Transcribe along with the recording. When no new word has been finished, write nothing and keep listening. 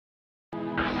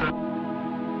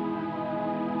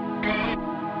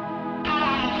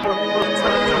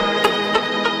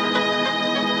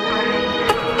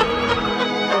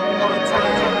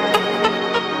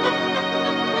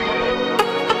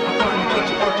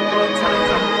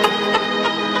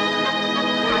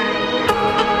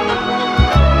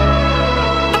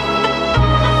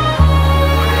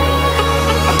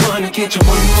Get you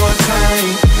one more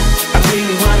time. I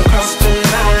really wanna cross the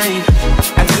line.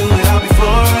 I do it all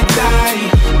before I die.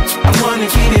 I wanna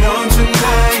get it on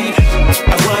tonight.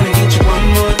 I wanna get you one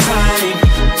more time.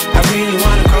 I really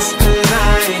wanna cross the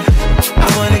line. I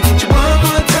wanna get you one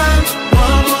more time,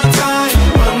 one more time,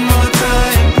 one more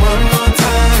time, one more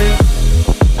time.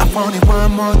 I want it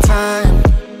one more time.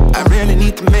 I really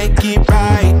need to make it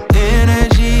right.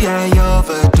 Energy I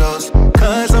overdose,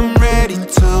 'cause I'm ready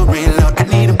to reload. I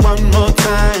need it one more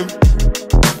time,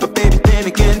 but baby then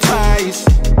again twice.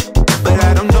 But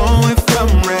I don't know if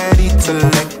I'm ready to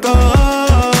let go.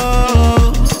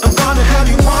 I'm gonna have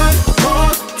you one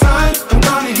more time. I'm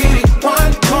gonna hit it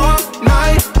one more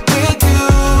night with you,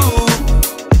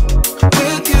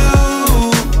 with you.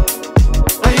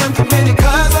 I am committed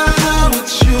 'cause I know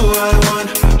it's you I want.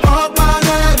 Hope I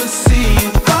never see you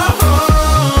go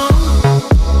home.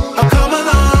 Oh, come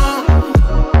along.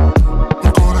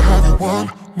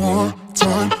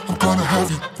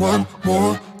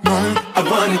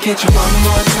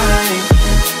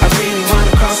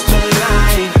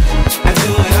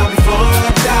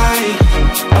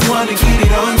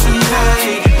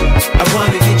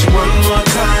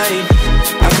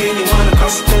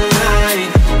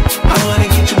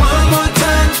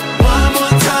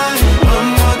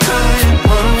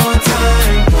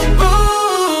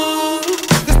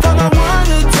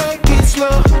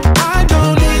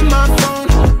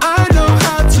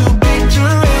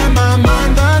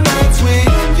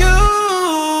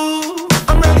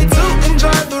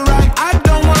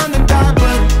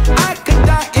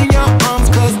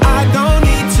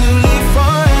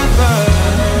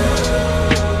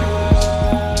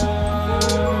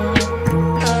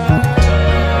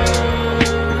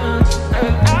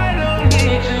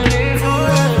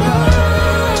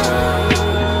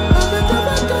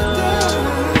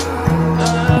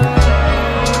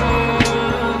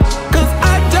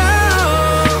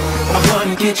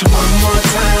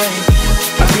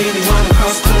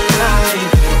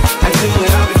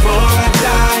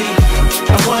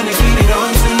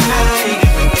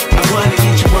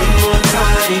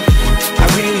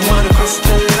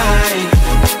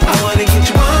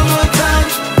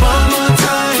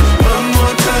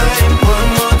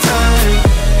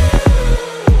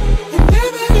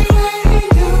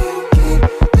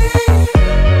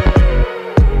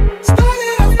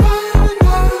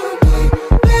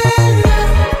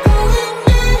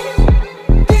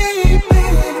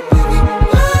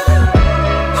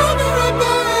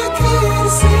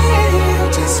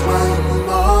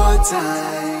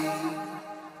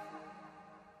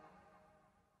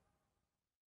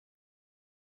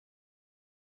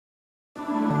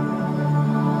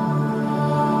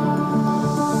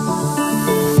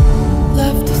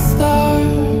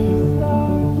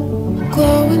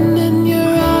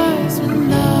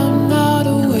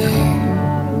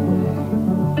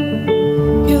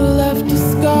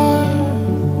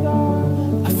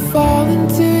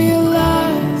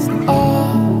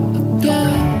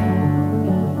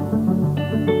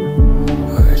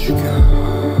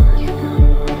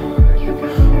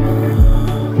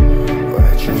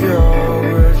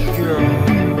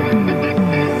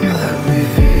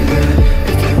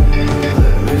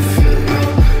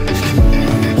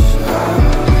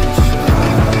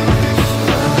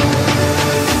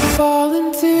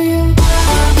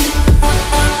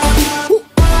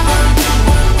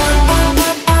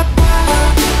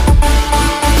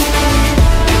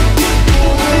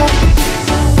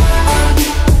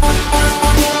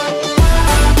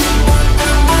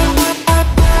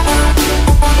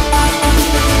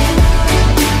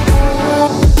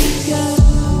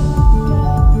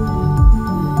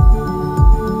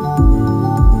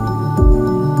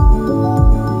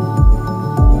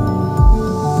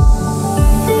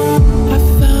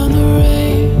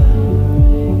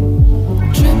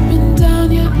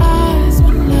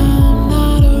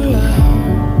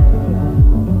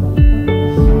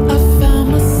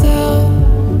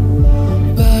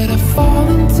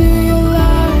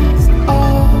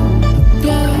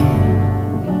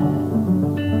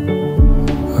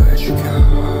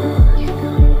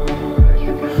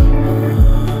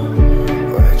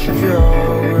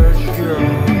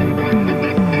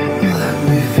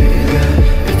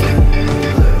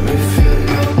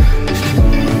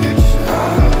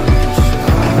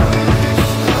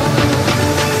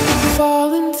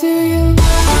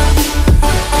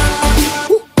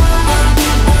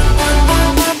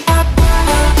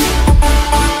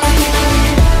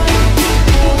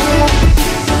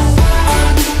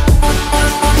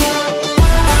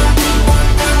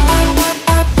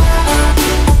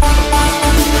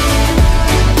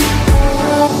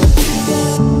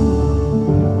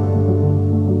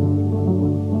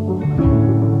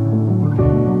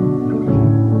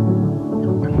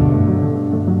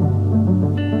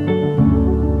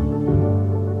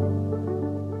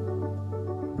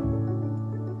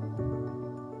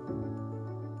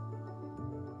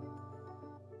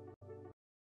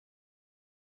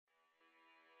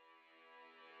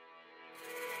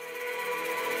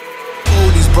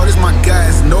 brothers my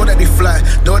guys, know that they fly,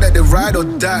 know that they ride or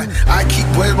die. I keep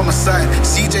boys by my side,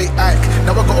 CJ Ike,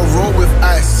 now I gotta roll with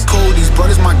ice. Cody's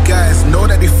brothers my guys, know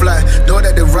that they fly, know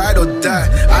that they ride or die.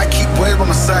 I keep boys by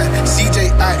my side,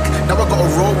 CJ Ike, now I gotta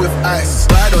roll with ice.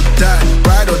 Ride or die,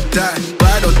 ride or die,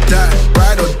 ride or die,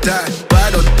 ride or die,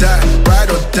 ride or die, ride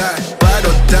or die, ride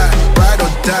or die, ride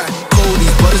or die.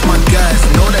 Cody's brothers my guys,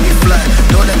 know that they fly,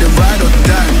 know that they ride or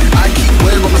die. I keep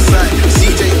boys by my side,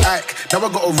 CJ Ike, now I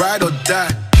gotta ride or die.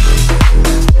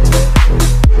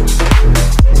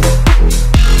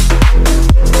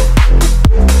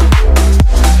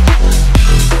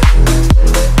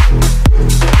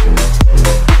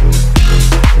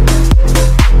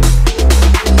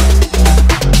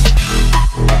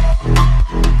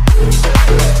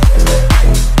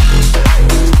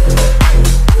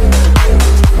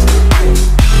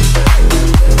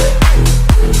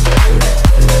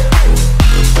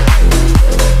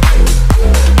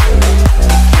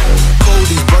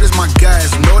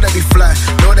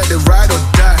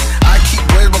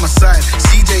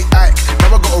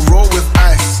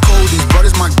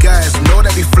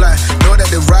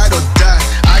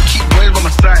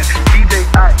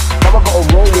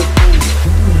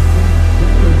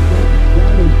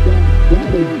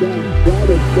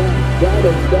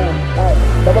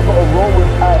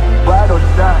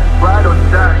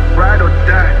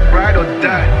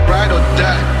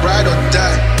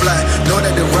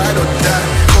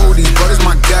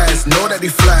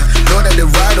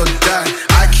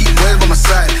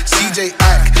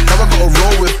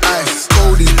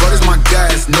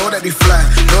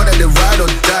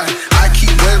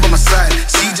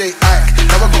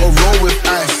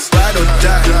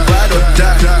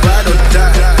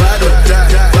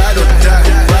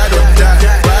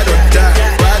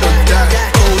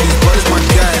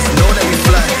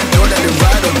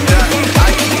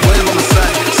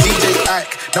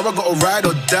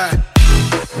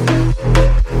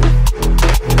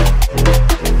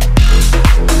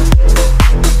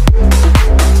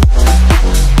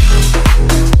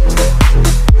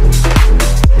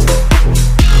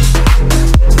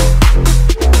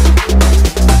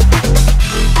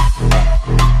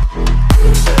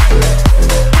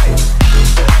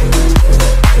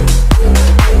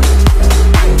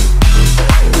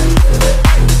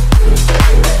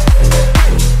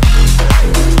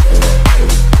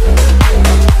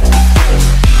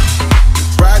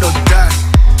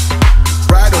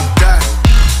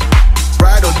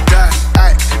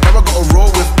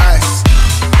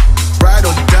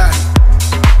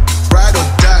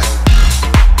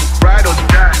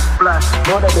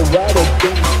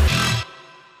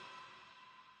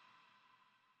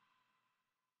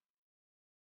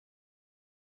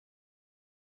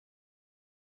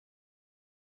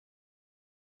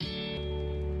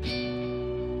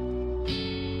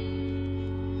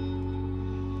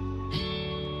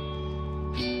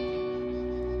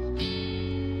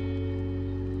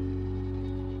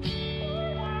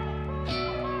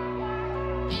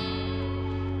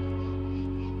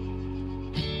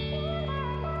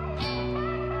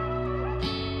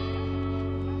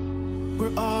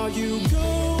 Where are you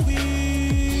going?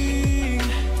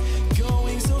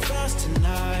 Going so fast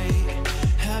tonight.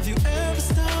 Have you ever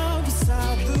stopped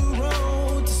beside the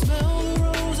road to smell the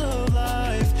rose of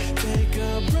life? Take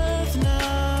a breath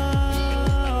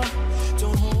now.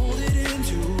 Don't hold it in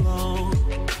too long,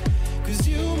 'cause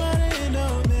you might end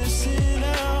up missing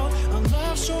out on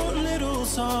life's short little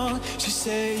song. She's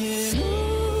saying,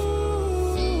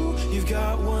 ooh, you've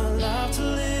got one